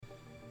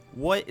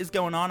What is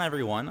going on,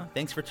 everyone?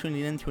 Thanks for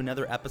tuning in to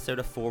another episode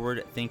of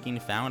Forward Thinking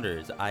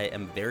Founders. I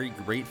am very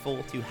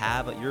grateful to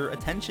have your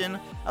attention,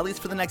 at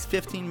least for the next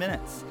 15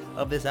 minutes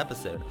of this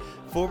episode.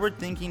 Forward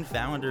Thinking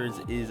Founders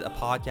is a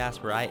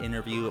podcast where I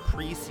interview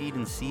pre-seed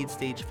and seed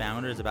stage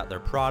founders about their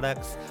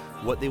products,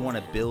 what they want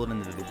to build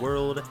into the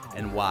world,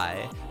 and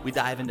why. We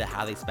dive into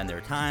how they spend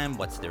their time,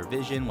 what's their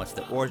vision, what's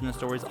their origin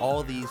stories,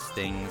 all these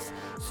things,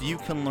 so you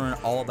can learn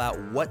all about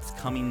what's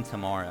coming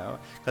tomorrow.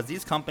 Because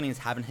these companies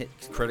haven't hit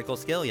critical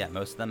scale yet.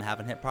 Most of them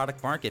haven't hit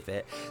product market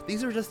fit.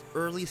 These are just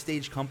early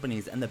stage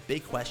companies, and the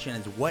big question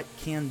is, what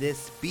can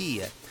this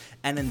be?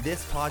 And in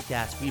this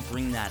podcast, we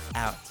bring that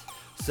out.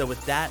 So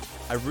with that,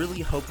 I really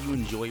hope you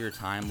enjoy your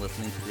time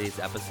listening to today's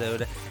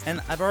episode.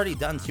 And I've already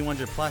done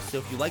 200 plus, so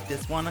if you like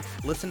this one,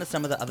 listen to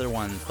some of the other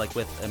ones, like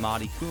with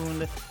Imadi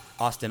Kund,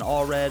 Austin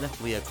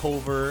Allred, Leah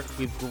Culver.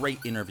 We have great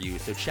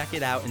interviews, so check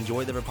it out,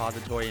 enjoy the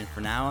repository, and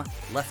for now,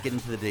 let's get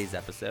into today's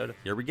episode.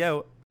 Here we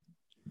go.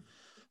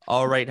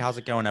 All right, how's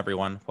it going,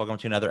 everyone? Welcome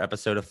to another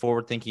episode of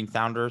Forward Thinking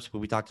Founders, where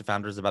we talk to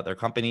founders about their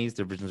companies,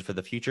 their visions for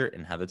the future,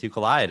 and how the two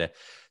collide.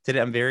 Today,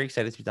 I'm very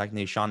excited to be talking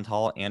to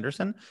Chantal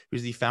Anderson,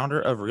 who's the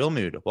founder of Real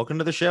Mood. Welcome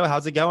to the show.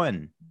 How's it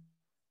going?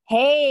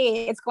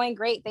 Hey, it's going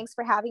great. Thanks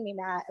for having me,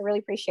 Matt. I really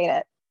appreciate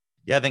it.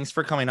 Yeah, thanks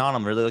for coming on.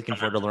 I'm really looking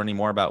forward to learning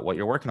more about what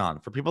you're working on.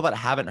 For people that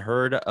haven't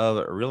heard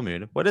of Real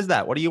Mood, what is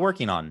that? What are you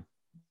working on?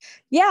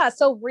 Yeah,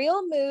 so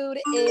Real Mood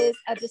is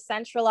a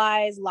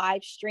decentralized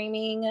live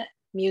streaming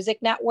music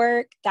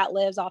network that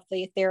lives off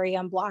the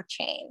Ethereum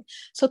blockchain.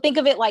 So think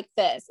of it like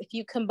this. If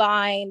you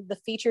combine the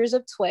features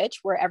of Twitch,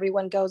 where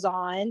everyone goes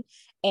on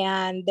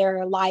and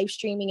they're live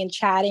streaming and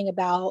chatting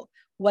about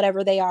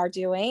whatever they are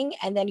doing,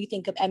 and then you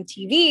think of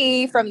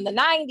MTV from the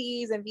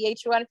 90s and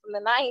VH1 from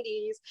the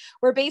 90s,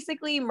 we're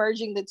basically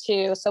merging the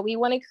two. So we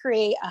want to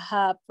create a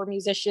hub for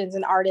musicians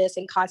and artists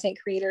and content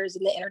creators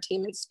in the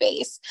entertainment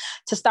space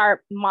to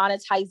start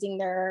monetizing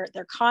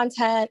their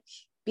content,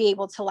 be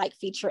able to like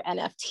feature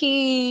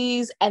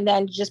NFTs, and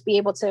then just be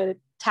able to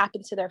tap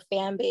into their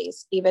fan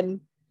base even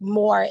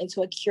more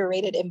into a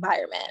curated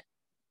environment.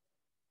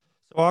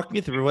 So walk me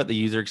through what the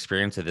user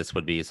experience of this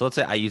would be. So let's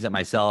say I use it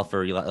myself,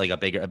 or like a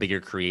bigger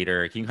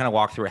creator. Can you kind of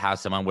walk through how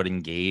someone would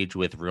engage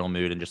with Real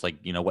Mood and just like,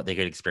 what they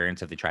could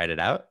experience if they tried it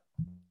out?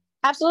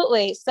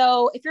 Absolutely.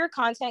 So if you're a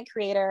content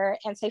creator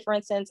and say, for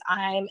instance,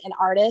 I'm an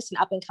artist, an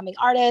up and coming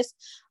artist,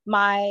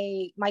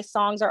 my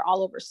songs are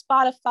all over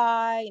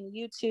Spotify and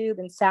YouTube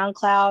and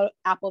SoundCloud,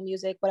 Apple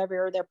Music,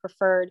 whatever their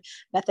preferred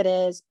method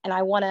is. And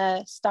I want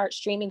to start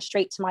streaming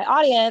straight to my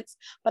audience.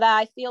 But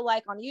I feel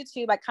like on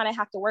YouTube, I kind of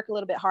have to work a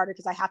little bit harder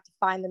because I have to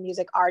find the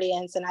music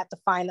audience and I have to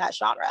find that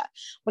genre.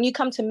 When you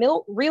come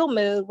to Real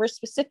Mood, we're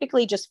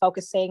specifically just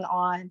focusing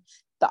on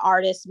the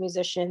artists,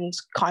 musicians,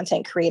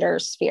 content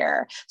creators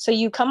sphere. So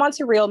you come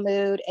onto Real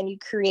Mood and you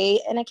create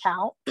an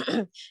account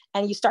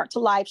and you start to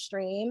live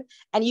stream,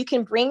 and you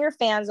can bring your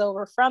fans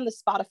over from the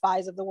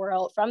Spotifys of the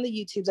world, from the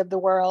YouTubes of the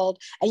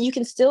world, and you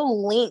can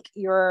still link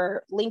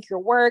your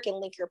work and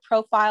link your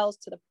profiles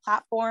to the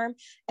platform.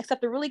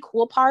 Except the really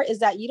cool part is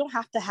that you don't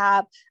have to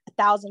have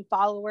 1,000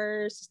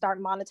 followers to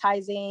start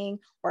monetizing,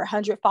 or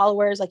 100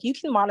 followers. Like, you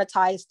can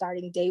monetize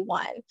starting day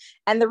one.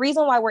 And the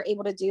reason why we're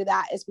able to do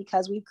that is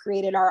because we've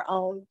created our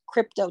own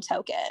crypto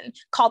token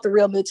called the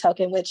Real Mood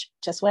token, which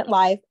just went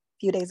live a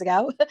few days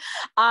ago.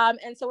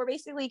 And so we're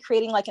basically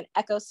creating like an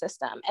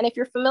ecosystem. And if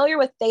you're familiar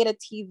with Theta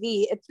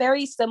TV, it's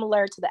very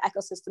similar to the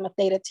ecosystem of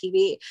Theta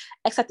TV,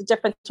 except the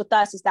difference with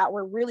us is that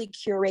we're really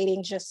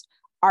curating just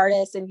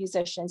artists and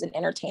musicians and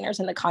entertainers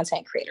in the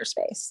content creator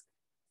space.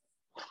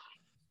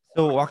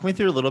 So walk me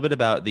through a little bit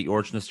about the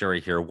origin story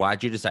here.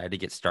 Why'd you decide to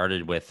get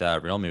started with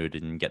Real Mood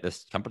and get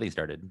this company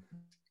started?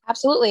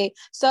 Absolutely.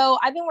 So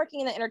I've been working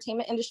in the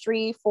entertainment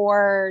industry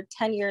for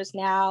 10 years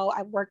now.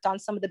 I've worked on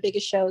some of the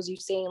biggest shows you've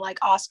seen, like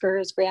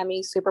Oscars,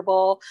 Grammys, Super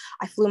Bowl.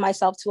 I flew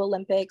myself to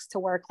Olympics to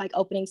work like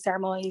opening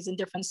ceremonies and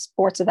different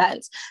sports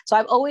events. So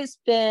I've always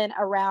been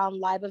around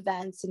live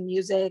events and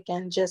music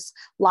and just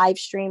live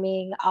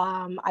streaming.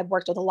 I've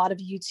worked with a lot of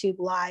YouTube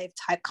live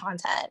type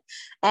content.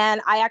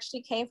 And I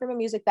actually came from a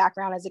music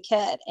background as a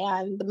kid.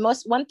 And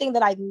one thing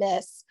that I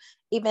miss,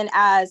 even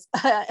as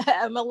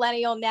a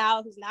millennial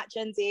now who's not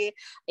Gen Z,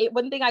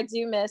 one thing I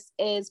do miss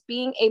is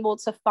being able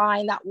to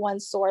find that one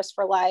source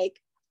for like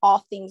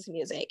all things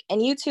music.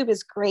 And YouTube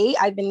is great.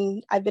 I've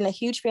been a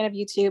huge fan of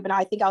YouTube, and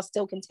I think I'll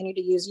still continue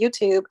to use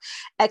YouTube,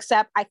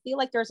 except I feel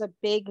like there's a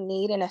big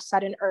need and a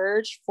sudden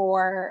urge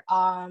for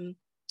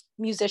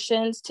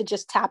musicians to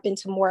just tap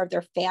into more of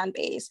their fan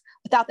base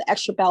without the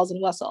extra bells and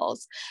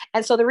whistles.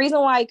 And so the reason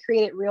why I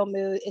created Real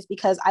Mood is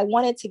because I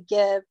wanted to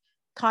give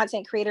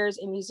content creators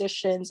and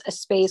musicians a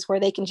space where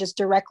they can just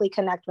directly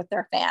connect with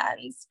their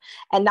fans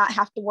and not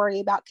have to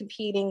worry about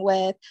competing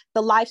with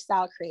the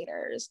lifestyle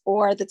creators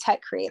or the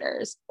tech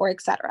creators or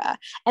etc.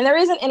 And there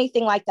isn't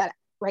anything like that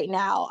right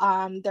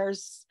now.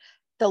 There's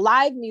the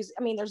live music.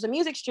 I mean, there's the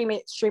music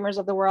streamers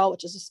of the world,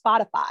 which is the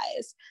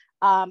Spotify's.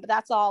 But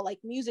that's all like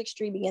music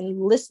streaming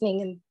and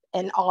listening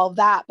and all of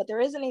that, but there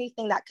isn't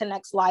anything that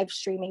connects live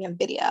streaming and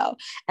video.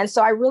 And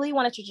so I really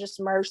wanted to just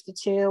merge the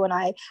two. And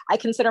I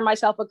consider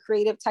myself a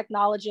creative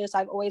technologist.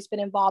 I've always been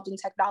involved in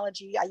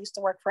technology. I used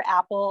to work for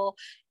Apple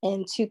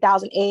in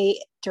 2008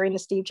 during the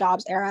Steve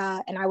Jobs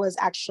era, and I was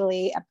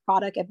actually a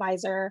product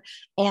advisor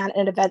and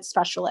an event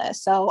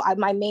specialist. So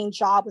my main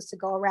job was to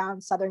go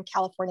around Southern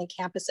California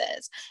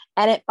campuses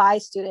and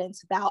advise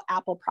students about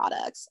Apple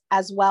products,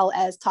 as well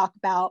as talk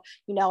about,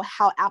 you know,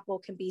 how Apple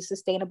can be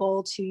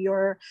sustainable to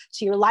your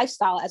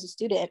lifestyle as a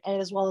student, and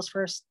as well as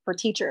for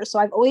teachers. So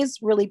I've always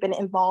really been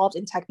involved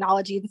in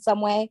technology in some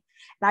way,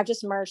 and I've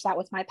just merged that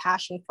with my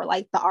passion for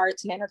like the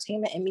arts and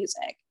entertainment and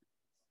music.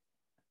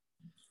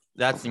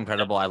 That's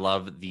incredible. I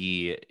love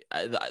the,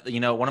 you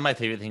know, one of my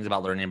favorite things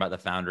about learning about the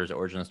founders'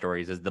 origin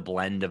stories is the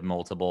blend of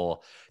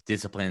multiple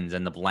disciplines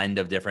and the blend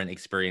of different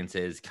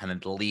experiences kind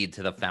of lead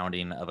to the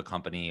founding of a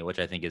company, which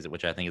I think is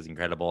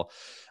incredible.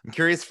 I'm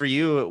curious for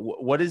you,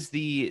 what does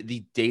the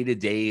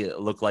day-to-day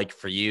look like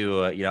for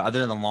you, you know,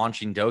 other than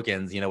launching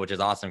tokens, you know, which is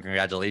awesome.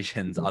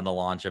 Congratulations on the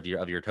launch of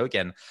your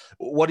token.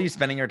 What are you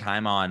spending your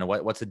time on?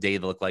 What's a day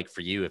look like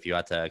for you if you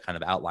had to kind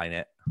of outline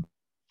it?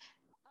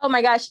 Oh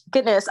my gosh,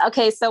 goodness.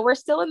 Okay, so we're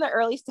still in the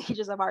early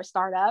stages of our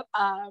startup,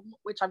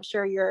 which I'm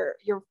sure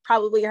you're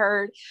probably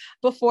heard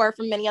before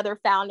from many other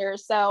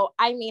founders. So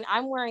I mean,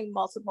 I'm wearing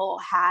multiple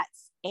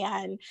hats,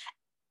 and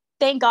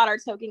thank God our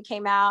token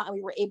came out and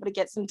we were able to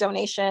get some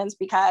donations,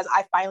 because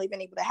I've finally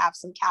been able to have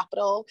some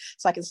capital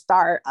so I can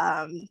start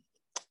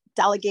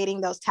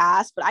delegating those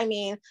tasks. But I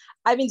mean,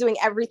 I've been doing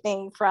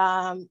everything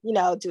from, you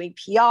know, doing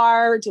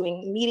PR,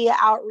 doing media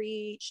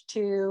outreach,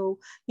 to,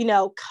 you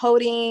know,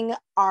 coding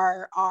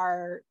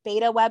our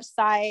beta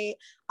website,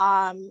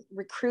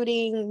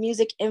 recruiting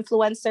music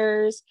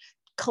influencers,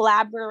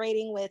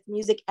 collaborating with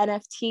music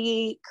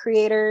NFT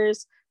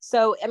creators.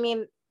 So, I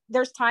mean,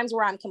 there's times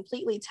where I'm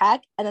completely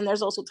tech, and then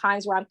there's also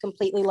times where I'm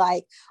completely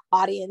like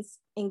audience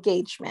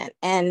engagement.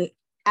 And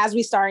as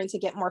we starting to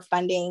get more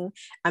funding,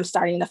 I'm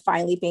starting to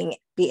finally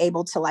be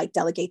able to like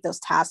delegate those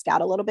tasks out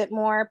a little bit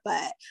more.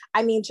 But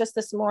I mean, just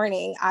this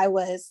morning, I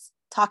was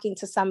talking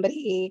to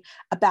somebody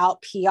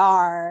about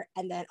PR,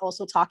 and then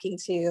also talking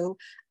to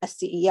a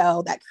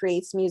CEO that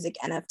creates music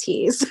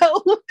NFTs.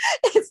 So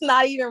it's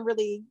not even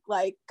really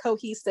like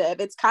cohesive.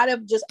 It's kind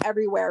of just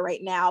everywhere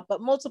right now, but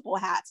multiple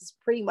hats is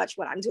pretty much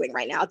what I'm doing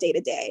right now, day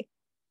to day.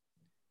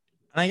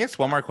 And I guess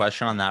one more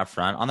question on that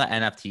front, on the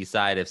NFT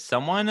side, if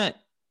someone,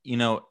 you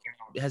know,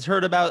 has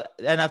heard about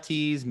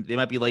NFTs, they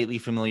might be lately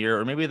familiar,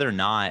 or maybe they're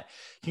not.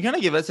 Can you kind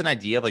of give us an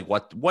idea of like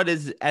what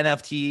is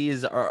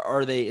NFTs?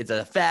 Are they? Is it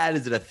a fad?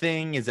 Is it a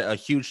thing? Is it a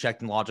huge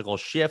technological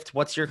shift?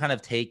 What's your kind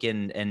of take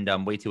and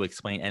way to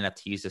explain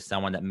NFTs to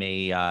someone that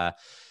may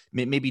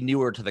be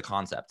newer to the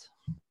concept?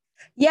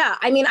 Yeah,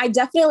 I mean, I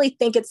definitely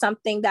think it's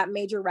something that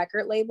major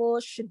record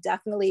labels should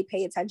definitely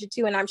pay attention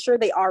to. And I'm sure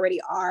they already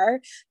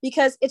are,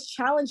 because it's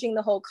challenging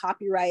the whole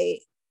copyright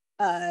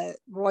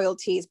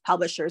royalties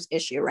publishers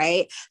issue,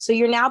 right? So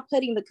you're now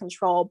putting the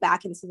control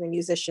back into the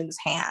musician's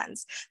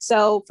hands.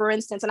 So for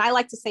instance, and I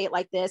like to say it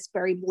like this,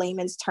 very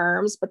layman's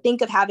terms, but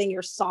think of having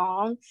your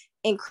song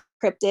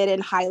encrypted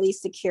and highly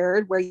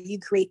secured, where you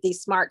create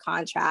these smart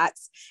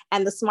contracts.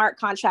 And the smart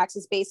contracts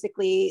is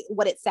basically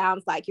what it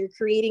sounds like. You're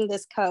creating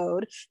this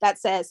code that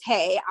says,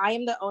 hey, I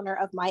am the owner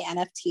of my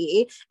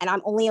NFT, and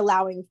I'm only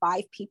allowing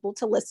 5 people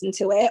to listen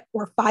to it,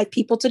 or 5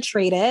 people to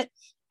trade it.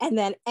 And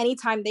then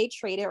anytime they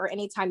trade it, or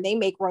anytime they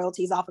make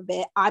royalties off of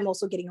it, I'm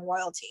also getting a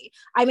royalty.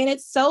 I mean,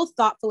 it's so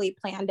thoughtfully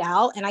planned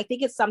out. And I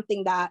think it's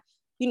something that,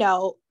 you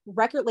know,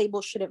 record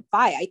labels shouldn't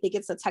fight. I think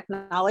it's a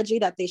technology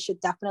that they should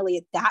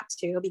definitely adapt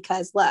to,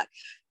 because look,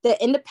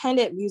 the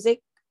independent music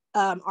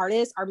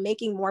artists are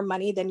making more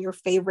money than your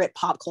favorite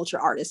pop culture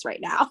artists right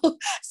now.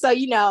 So,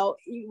 you know,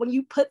 when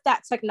you put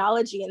that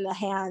technology in the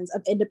hands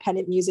of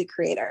independent music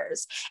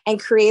creators and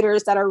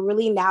creators that are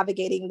really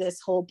navigating this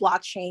whole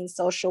blockchain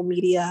social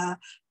media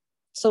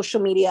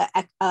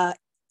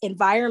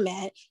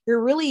environment,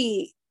 you're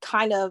really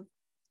kind of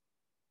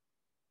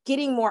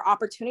getting more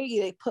opportunity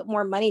to put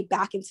more money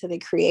back into the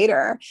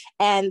creator.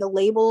 And the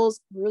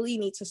labels really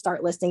need to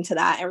start listening to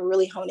that and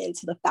really hone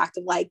into the fact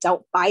of like,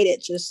 don't fight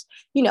it. Just,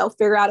 you know,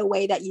 figure out a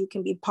way that you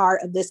can be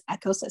part of this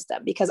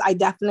ecosystem, because I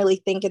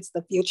definitely think it's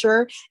the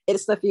future.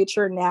 It's the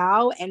future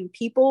now. And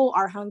people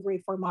are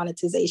hungry for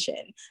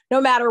monetization,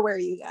 no matter where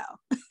you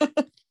go.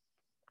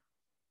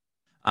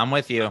 I'm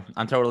with you.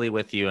 I'm totally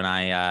with you. And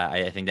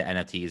I think that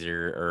NFTs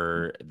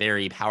are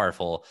very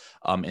powerful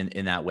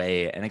in that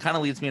way. And it kind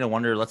of leads me to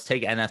wonder, let's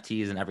take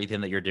NFTs and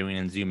everything that you're doing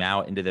and zoom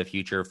out into the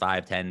future,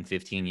 5, 10,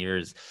 15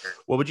 years.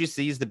 What would you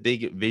see as the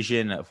big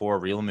vision for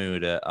Real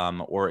Mood?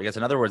 Or I guess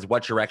in other words,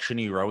 what direction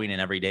are you rowing in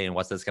every day, and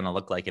what's this going to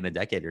look like in a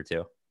decade or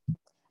two?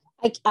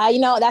 You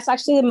know, that's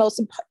actually the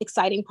most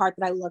exciting part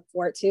that I look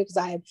forward to, because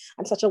I'm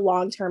such a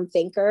long-term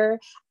thinker.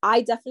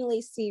 I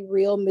definitely see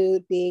Real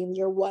Mood being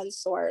your one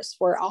source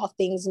for all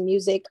things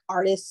music,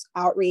 artists,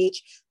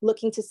 outreach,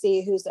 looking to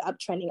see who's the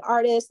uptrending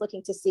artist,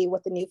 looking to see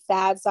what the new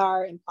fads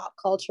are in pop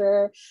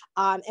culture,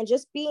 and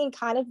just being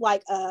kind of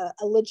like a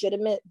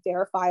legitimate,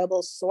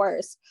 verifiable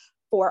source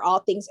for all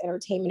things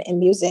entertainment and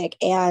music.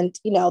 And,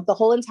 you know, the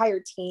whole entire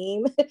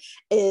team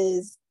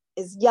is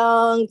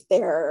young,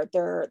 they're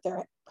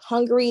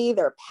hungry,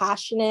 they're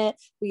passionate.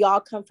 We all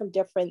come from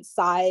different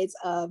sides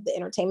of the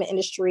entertainment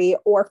industry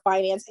or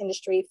finance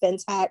industry,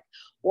 fintech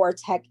or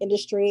tech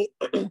industry.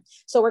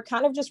 So we're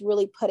kind of just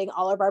really putting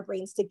all of our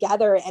brains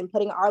together and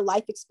putting our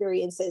life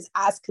experiences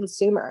as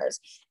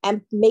consumers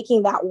and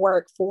making that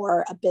work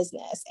for a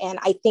business. And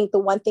I think the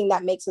one thing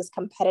that makes us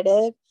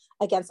competitive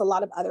against a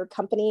lot of other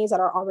companies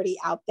that are already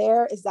out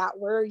there is that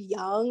we're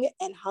young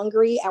and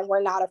hungry and we're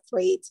not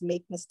afraid to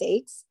make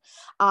mistakes.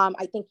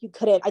 I think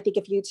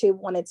if YouTube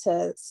wanted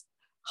to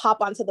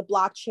hop onto the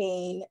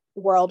blockchain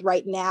world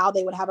right now,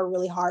 they would have a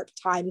really hard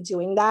time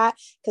doing that,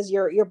 because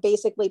you're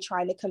basically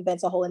trying to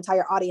convince a whole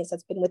entire audience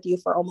that's been with you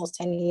for almost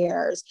 10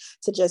 years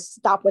to just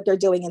stop what they're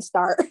doing and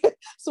start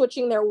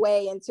switching their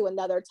way into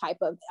another type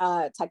of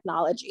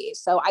technology.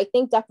 So I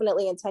think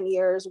definitely in 10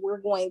 years, we're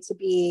going to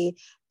be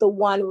the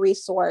one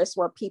resource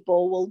where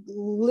people will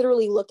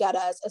literally look at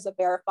us as a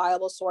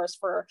verifiable source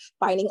for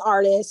finding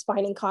artists,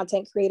 finding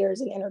content creators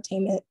and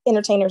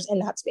entertainers in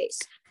that space.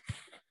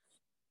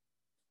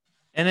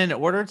 And in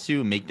order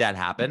to make that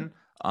happen,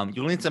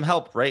 you'll need some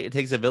help, right? It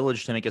takes a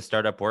village to make a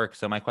startup work.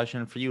 So my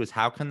question for you is,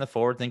 how can the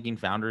Forward Thinking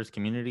Founders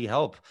community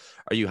help?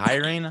 Are you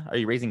hiring? Are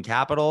you raising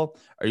capital?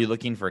 Are you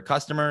looking for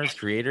customers,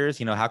 creators?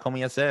 You know, how can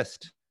we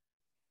assist?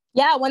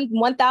 Yeah,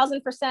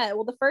 1000%.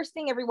 Well, the first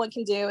thing everyone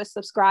can do is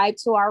subscribe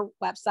to our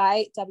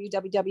website,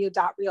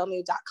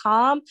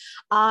 www.realmood.com.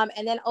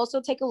 And then also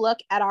take a look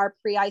at our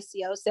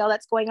pre-ICO sale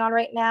that's going on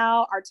right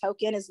now. Our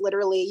token is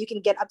literally, you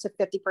can get up to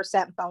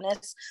 50%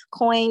 bonus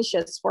coins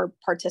just for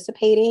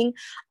participating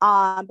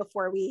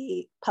before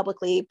we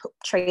publicly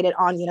trade it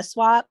on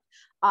Uniswap.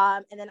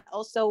 And then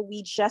also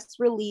we just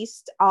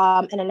released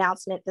an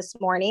announcement this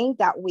morning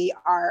that we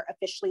are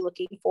officially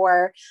looking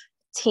for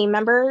team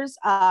members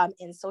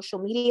in social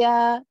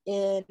media,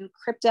 in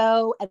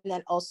crypto, and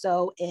then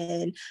also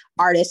in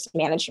artist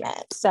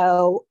management.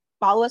 So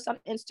follow us on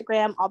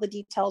Instagram. All the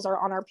details are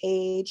on our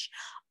page.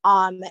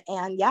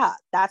 And yeah,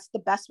 that's the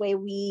best way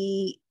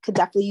we could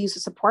definitely use the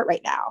support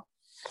right now.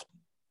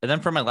 And then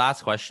for my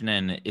last question,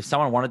 and if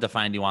someone wanted to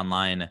find you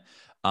online,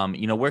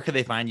 you know, where could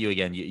they find you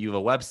again? You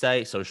have a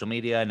website, social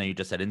media. I know you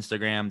just said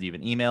Instagram. Do you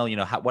have an email? You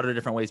know, what are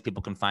different ways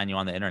people can find you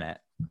on the internet?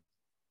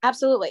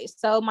 Absolutely.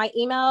 So my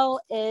email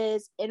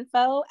is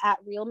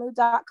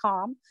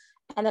info@realmood.com.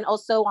 And then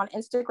also on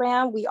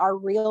Instagram, we are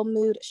Real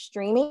Mood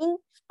Streaming.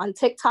 On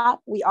TikTok,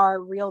 we are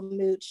Real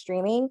Mood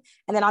Streaming.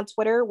 And then on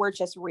Twitter, we're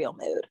just Real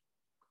Mood.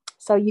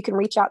 So you can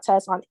reach out to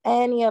us on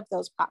any of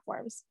those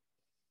platforms.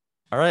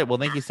 All right. Well,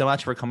 thank you so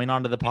much for coming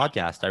on to the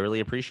podcast. I really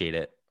appreciate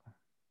it.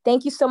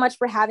 Thank you so much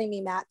for having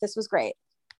me, Matt. This was great.